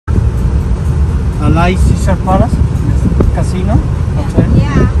Malay Caesar Palace Casino. Okay.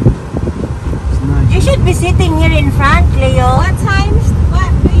 Yeah. It's nice. You should be sitting here in front, Leo. What times? What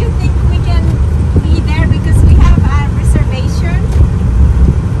do you think we can be there? Because we have a reservation.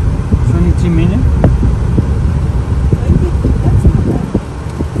 23 minutes.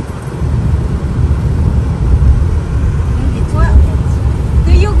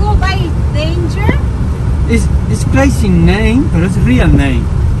 Do you go by Danger? It's crazy name, but it's real name.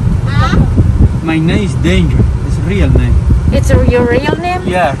 Huh? My name is Danger. It's real name. It's your real name?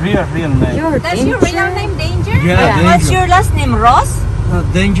 Yeah, real name. That's your real name, Danger? Yeah, Danger. What's your last name, Ross?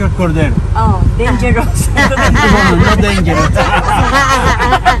 Danger Cordero. Oh, Dangerous. No, not dangerous.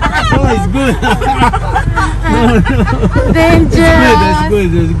 No, it's good. No. Dangerous. That's good.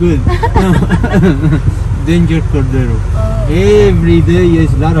 Danger Cordero. Every day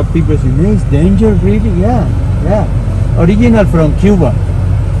is a lot of people say, "It's Danger, really?" Yeah. Original from Cuba.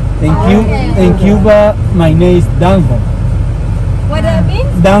 In Cuba, my name is Danger. What that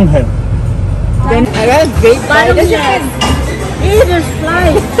means? Danger. Then I was great by the Eaters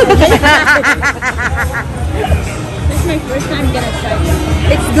fly. It's my first time gonna try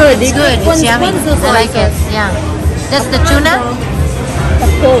it. It's good. It's good. It's yummy. I like it. Yeah. That's the tuna?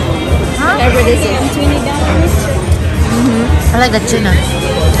 Whatever this is. I like the tuna.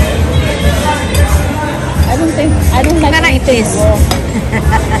 I don't like anything.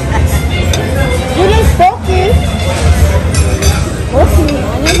 You like pokey?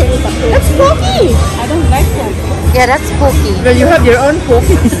 That's pokey. I don't like that. Yeah, that's pokey. Well, you have your own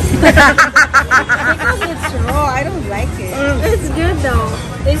pokey. Because it's raw, I don't like it. It's good though.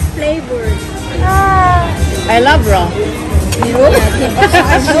 It's flavored. I love raw. You know?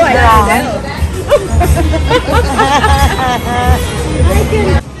 I know I love that.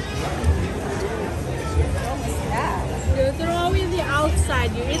 You throw away the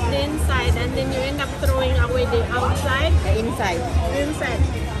outside, you eat the inside, and then you end up throwing away the outside. The inside. Inside.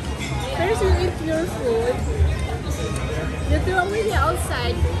 First you eat your food. You throw away the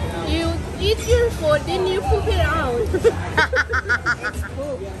outside. You eat your food, then you poop it out. It's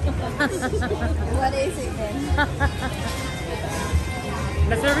poop. What is it then?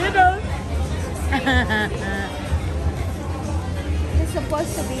 That's a riddle. It's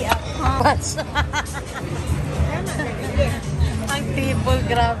supposed to be a pump. Ang people,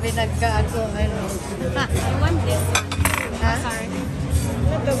 grabe nagkaago. I want this one. Huh? Sorry.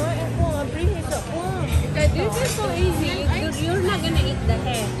 This is so easy. You're not gonna eat the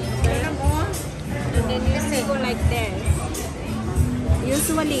head. And then you go like this.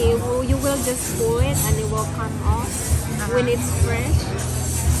 Usually, you will just pull it and it will come off. When it's fresh,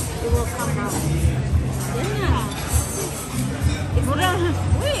 it will come out. Yeah.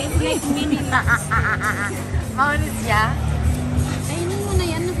 It's like mini nuts. Maulit siya? Ayun mo na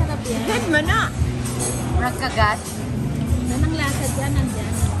yan, nasarap yan. Head mo na. Nagkagat? Nanang lasa dyan,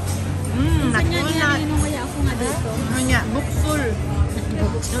 nandyan. Nakunat. Ano kaya ako nga dito? Ano niya? Buksul.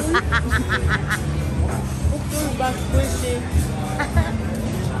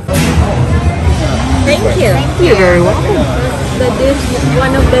 Thank you. You're very welcome. The dish,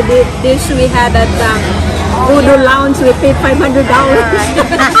 one of the dish we had at Voodoo Lounge, we paid $500.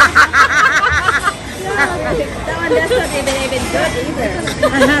 That's not even good either.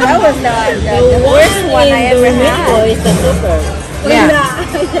 That was the worst one I ever had. Is the super. Yeah.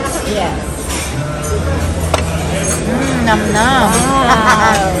 Yes. Nam nam.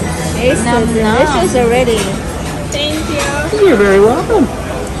 Wow. It's so delicious already. Thank you. You're very welcome.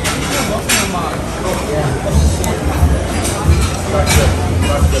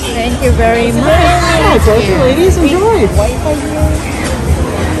 Thank you very much. Okay, ladies, enjoy. Wi-Fi here.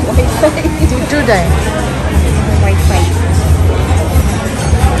 Wi-Fi. Today. Wi-Fi.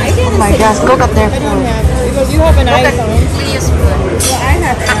 Oh my gosh, look at their food. Because you have an iPhone. Please food. Well, I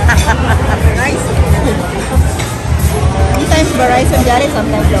have Verizon. Sometimes Verizon got it,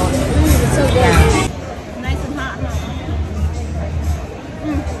 sometimes don't. It's so good. Nice and hot.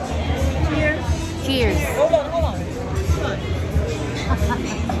 Cheers. Cheers. Hold on.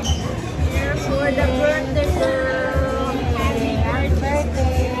 Cheers for the birthday girl. Happy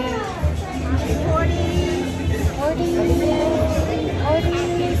birthday.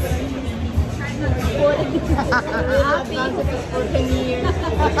 Happy 40 years.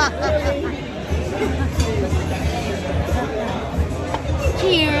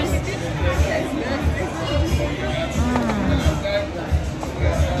 Cheers.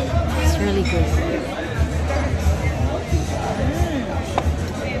 It's really good.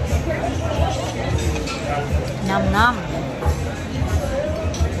 Nom nom.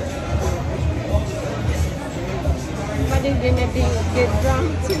 Somebody's gonna get drunk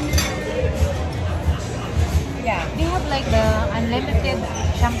too. Yeah. They have like the unlimited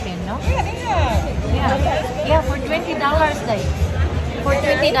champagne, no? Yeah, they have. Yeah. Yeah, for $20, like. For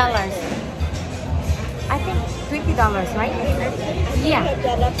 $20. I think $20, right? Yeah.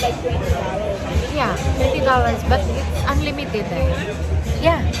 That up like $20. Yeah, $20, but it's unlimited.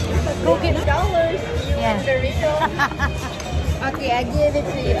 Yeah. Go get it. Yeah. Okay, I give it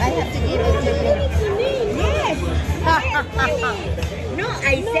to you. I have to give it to you. Yes. No,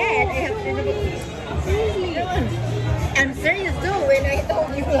 I said I have to give it to you. Seriously. I'm serious too when I told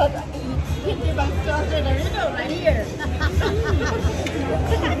you that. Give me back to the riddle right here.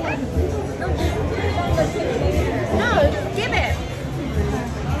 No, give it.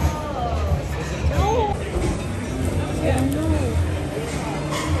 No. No.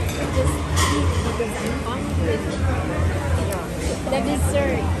 The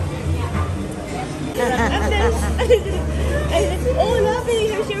dessert. I said, oh,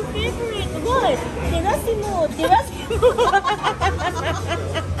 lovely, here's your favorite. What? Tirasimo. Tirasimo.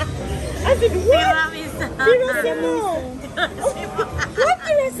 I said, what? Tirasimo. What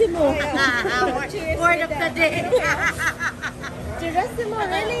Tirasimo? Word of the day. Tirasimo,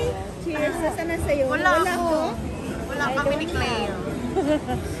 really? Cheers. Sana sa'yo? Wala ko. ako. Wala kami ni Claire.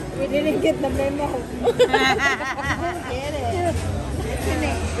 We didn't get the memo. Get it. Listen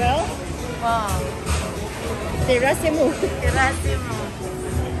it, girl. Wow. Tirasimo. Tirasimo.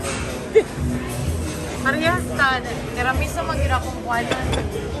 Parehas ka. Tiramisu mag-ira kong kuwanan.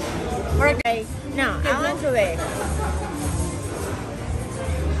 Okay. No, I want to wait.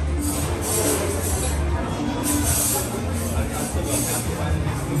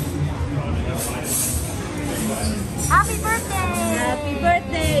 Happy birthday! Happy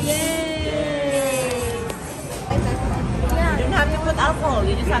birthday! Yay! Yeah. You don't have to put alcohol.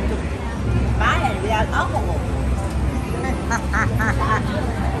 You just have to buy it without alcohol.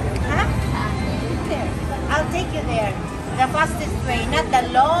 Huh? There. I'll take you there. The fastest way, not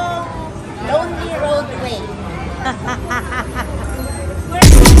the long, lonely road way.